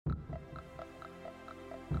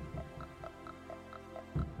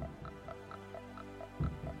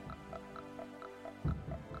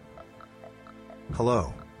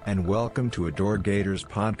Hello, and welcome to a Door Gators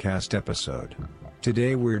podcast episode.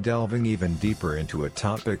 Today we're delving even deeper into a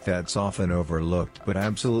topic that's often overlooked but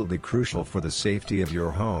absolutely crucial for the safety of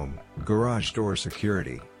your home: garage door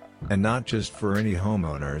security. And not just for any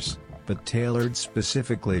homeowners, but tailored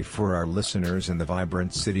specifically for our listeners in the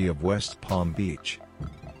vibrant city of West Palm Beach.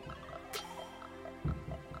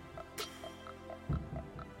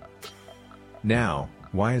 Now,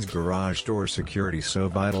 why is garage door security so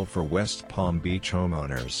vital for West Palm Beach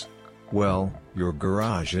homeowners? Well, your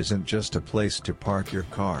garage isn't just a place to park your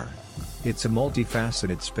car. It's a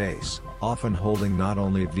multifaceted space, often holding not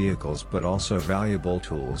only vehicles but also valuable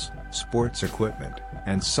tools, sports equipment,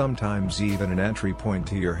 and sometimes even an entry point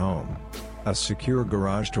to your home. A secure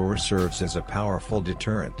garage door serves as a powerful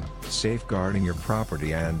deterrent, safeguarding your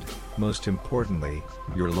property and, most importantly,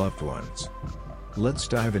 your loved ones. Let's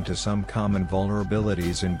dive into some common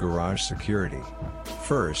vulnerabilities in garage security.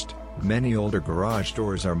 First, many older garage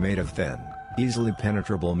doors are made of thin, easily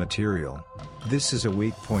penetrable material. This is a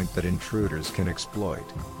weak point that intruders can exploit.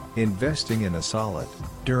 Investing in a solid,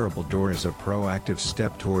 durable door is a proactive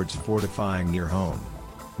step towards fortifying your home.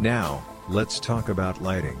 Now, let's talk about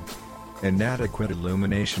lighting. Inadequate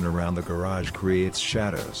illumination around the garage creates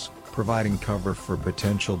shadows, providing cover for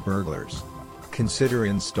potential burglars. Consider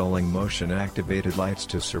installing motion-activated lights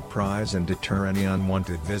to surprise and deter any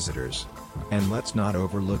unwanted visitors. And let's not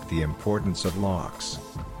overlook the importance of locks.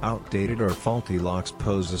 Outdated or faulty locks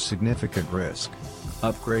pose a significant risk.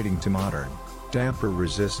 Upgrading to modern,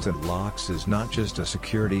 tamper-resistant locks is not just a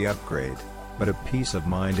security upgrade, but a peace of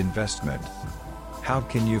mind investment. How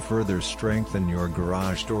can you further strengthen your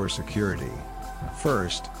garage door security?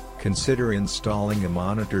 First, consider installing a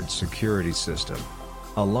monitored security system.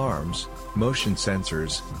 Alarms, motion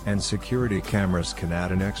sensors, and security cameras can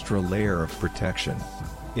add an extra layer of protection.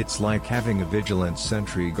 It's like having a vigilant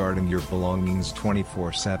sentry guarding your belongings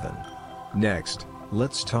 24/7. Next,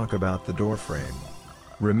 let's talk about the door frame.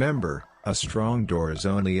 Remember, a strong door is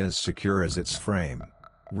only as secure as its frame.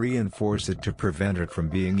 Reinforce it to prevent it from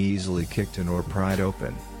being easily kicked in or pried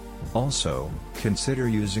open. Also, consider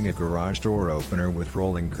using a garage door opener with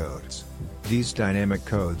rolling codes. These dynamic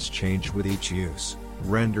codes change with each use,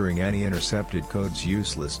 rendering any intercepted codes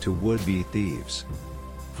useless to would-be thieves.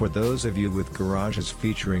 For those of you with garages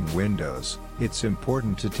featuring windows, it's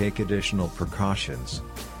important to take additional precautions.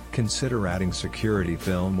 Consider adding security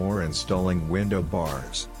film or installing window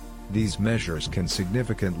bars. These measures can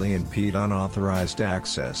significantly impede unauthorized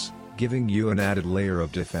access, giving you an added layer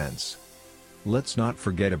of defense. Let's not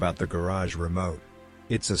forget about the garage remote.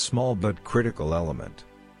 It's a small but critical element.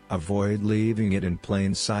 Avoid leaving it in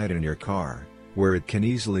plain sight in your car, where it can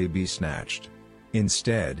easily be snatched.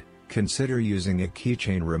 Instead, consider using a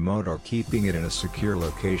keychain remote or keeping it in a secure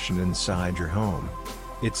location inside your home.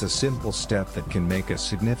 It's a simple step that can make a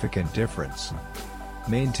significant difference.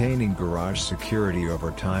 Maintaining garage security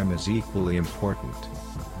over time is equally important.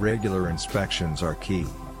 Regular inspections are key.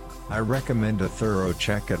 I recommend a thorough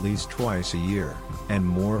check at least twice a year, and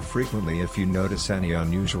more frequently if you notice any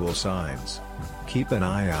unusual signs. Keep an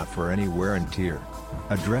eye out for any wear and tear.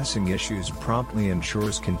 Addressing issues promptly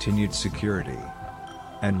ensures continued security.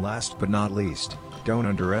 And last but not least, don't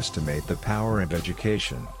underestimate the power of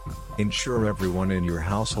education. Ensure everyone in your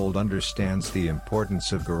household understands the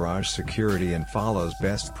importance of garage security and follows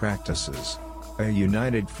best practices. A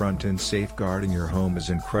united front in safeguarding your home is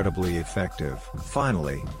incredibly effective.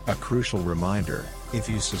 Finally, a crucial reminder: if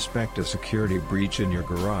you suspect a security breach in your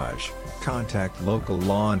garage, contact local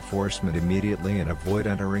law enforcement immediately and avoid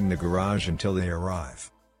entering the garage until they arrive.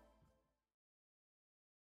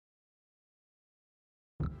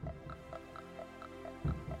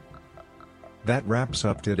 That wraps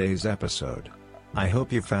up today's episode. I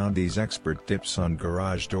hope you found these expert tips on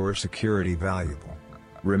garage door security valuable.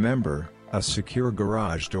 Remember, a secure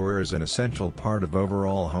garage door is an essential part of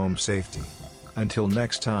overall home safety. Until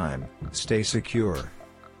next time, stay secure.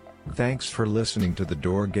 Thanks for listening to the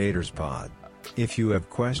Door Gators Pod. If you have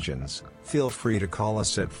questions, feel free to call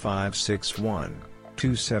us at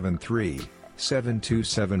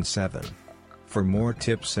 561-273-7277. For more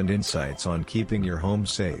tips and insights on keeping your home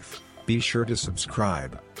safe, be sure to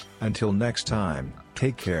subscribe. Until next time,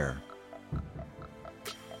 take care.